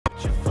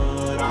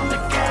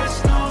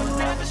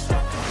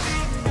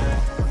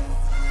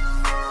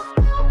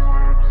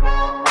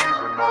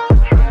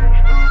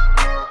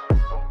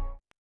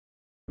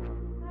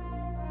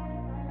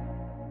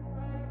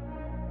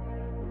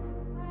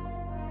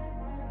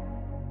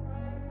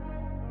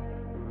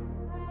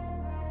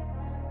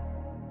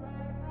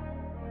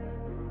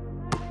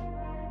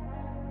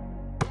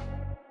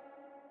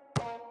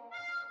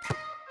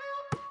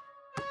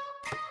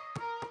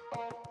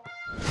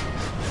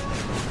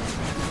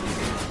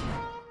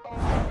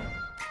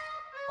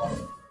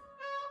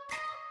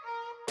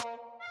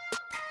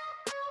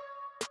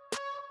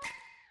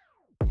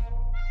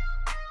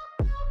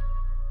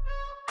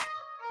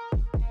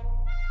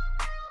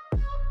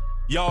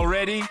Y'all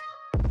ready?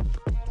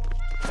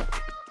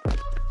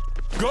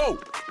 Go!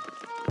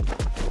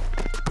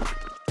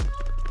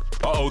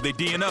 Uh-oh, they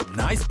D'ing up.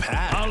 Nice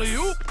pass.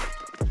 Alley-oop.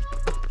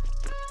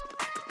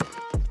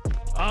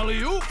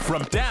 Alley-oop.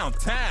 From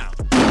downtown.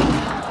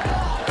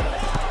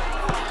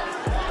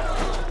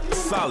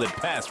 Solid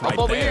pass right Up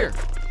over there.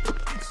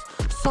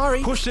 here.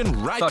 Sorry. Pushing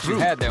right Thought through. you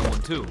had that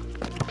one too.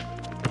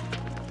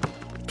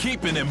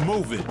 Keeping it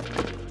moving.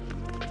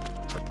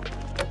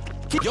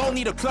 Y'all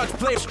need a clutch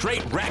player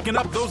straight racking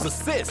up those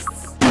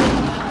assists.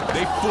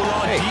 They full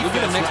on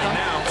defense right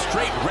now,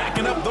 straight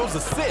racking up those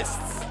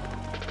assists.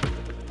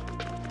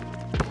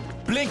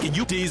 Blinking,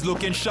 you D's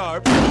looking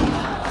sharp.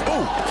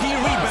 Oh, key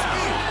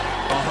rebound.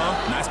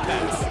 Nice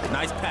pass,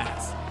 nice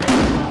pass.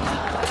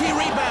 Key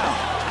rebound.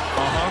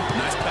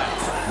 Nice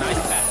pass,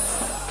 nice pass.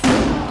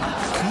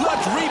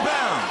 Clutch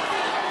rebound.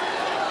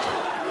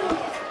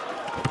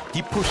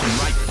 Keep pushing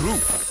right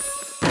through.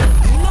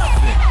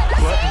 Nothing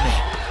but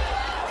net.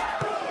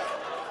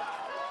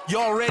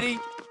 Y'all ready?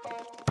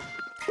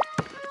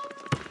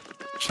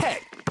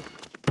 Check.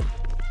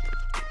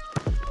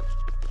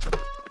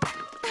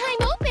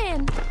 I'm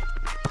open.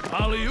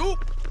 Alley-oop.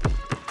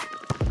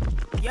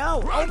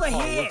 Yo, over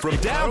here. From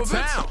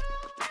downtown.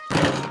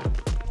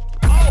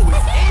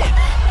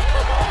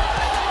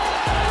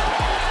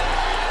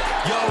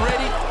 Y'all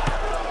ready?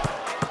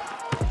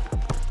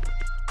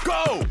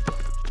 Go!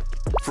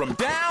 From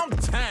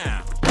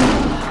downtown.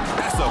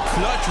 That's a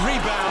clutch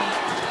rebound.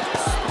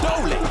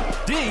 Stole it.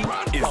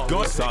 D is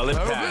going. Solid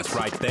pass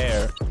right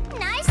there.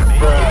 Nice funny.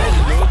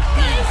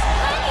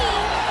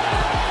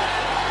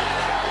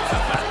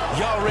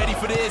 Y'all ready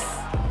for this?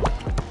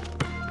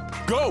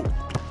 Go!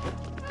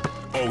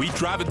 Oh, he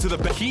driving to the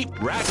back.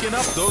 Keep racking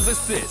up those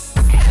assists.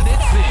 And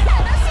it's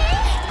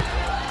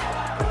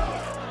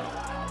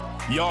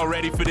in. Y'all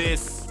ready for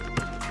this?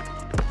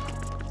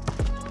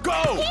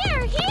 Go!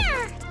 Here,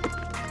 here.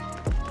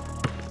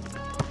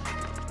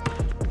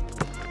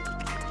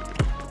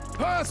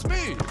 Pass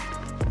me.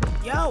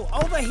 Yo,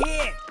 over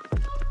here.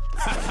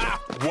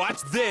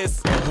 Watch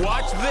this.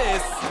 Watch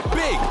this.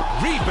 Big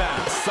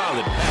rebound.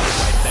 Solid pass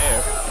right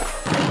there.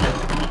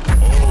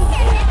 Oh,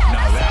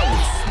 now that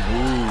was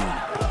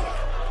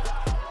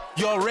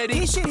smooth. Y'all ready?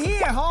 This shit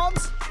here,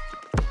 Holmes.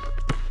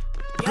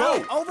 Yo,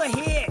 Go. over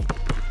here.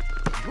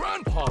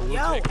 Grandpa will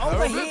Yo, take care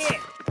over of it. here.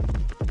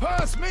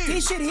 Pass me.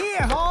 This shit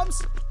here,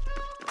 Holmes.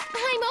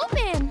 I'm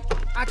open.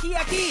 Aquí.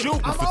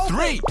 Shooting I'm for open.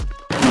 three.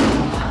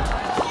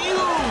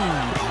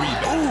 Huge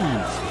rebound.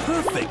 Ooh,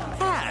 perfect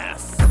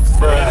pass.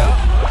 Straight up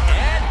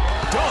and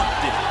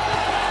dunked it.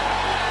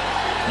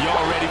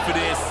 Y'all ready for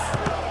this?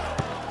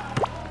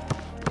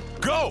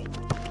 Go!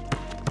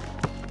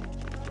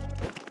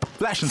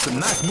 Flashing some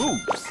nice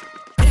moves.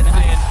 It's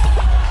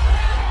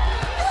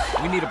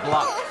in. We need a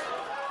block.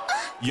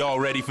 Y'all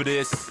ready for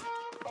this?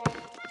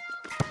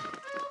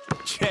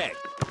 Check.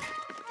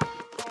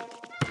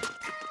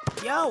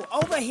 Yo,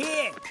 over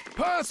here.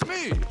 Pass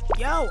me.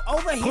 Yo,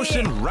 over here.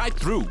 Pushing right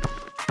through.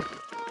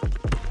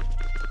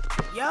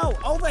 Yo,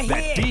 over here.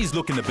 That D's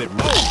looking a bit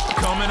rough.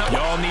 Coming up.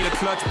 Y'all need a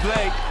clutch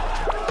play.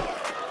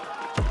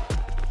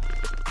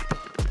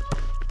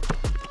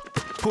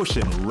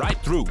 Pushing right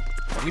through.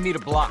 We need a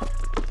block.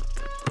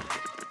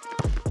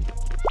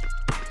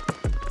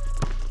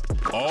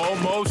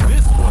 Almost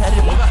this one. That'd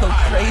For be the so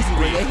high crazy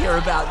when rate. they hear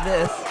about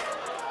this.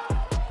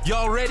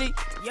 Y'all ready?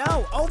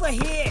 Yo, over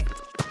here.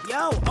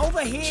 Yo,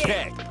 over here.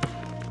 Check.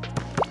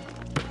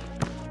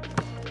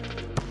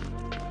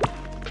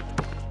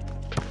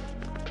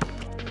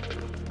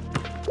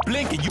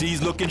 Blinking,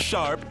 D's looking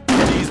sharp.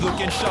 D's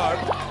looking sharp.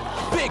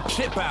 Big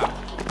chip out.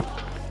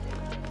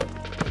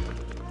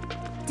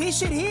 This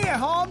shit here,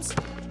 Holmes.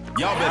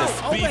 Y'all better Yo,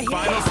 speed over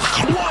finals.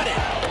 here. Won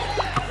it.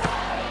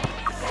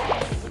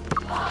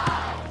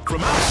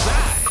 From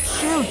outside.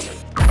 Shoot.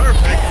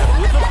 Perfect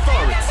with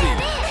authority.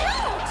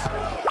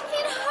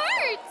 It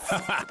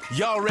hurts.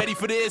 Y'all ready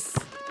for this?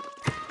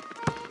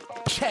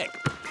 Check.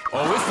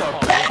 Oh, it's a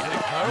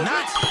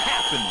not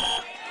happening.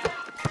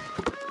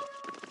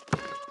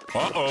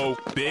 Uh-oh,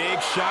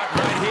 big shot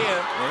right here.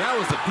 Well, that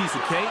was a piece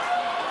of cake.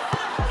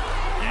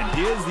 And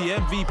here's the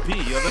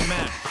MVP of the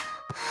match.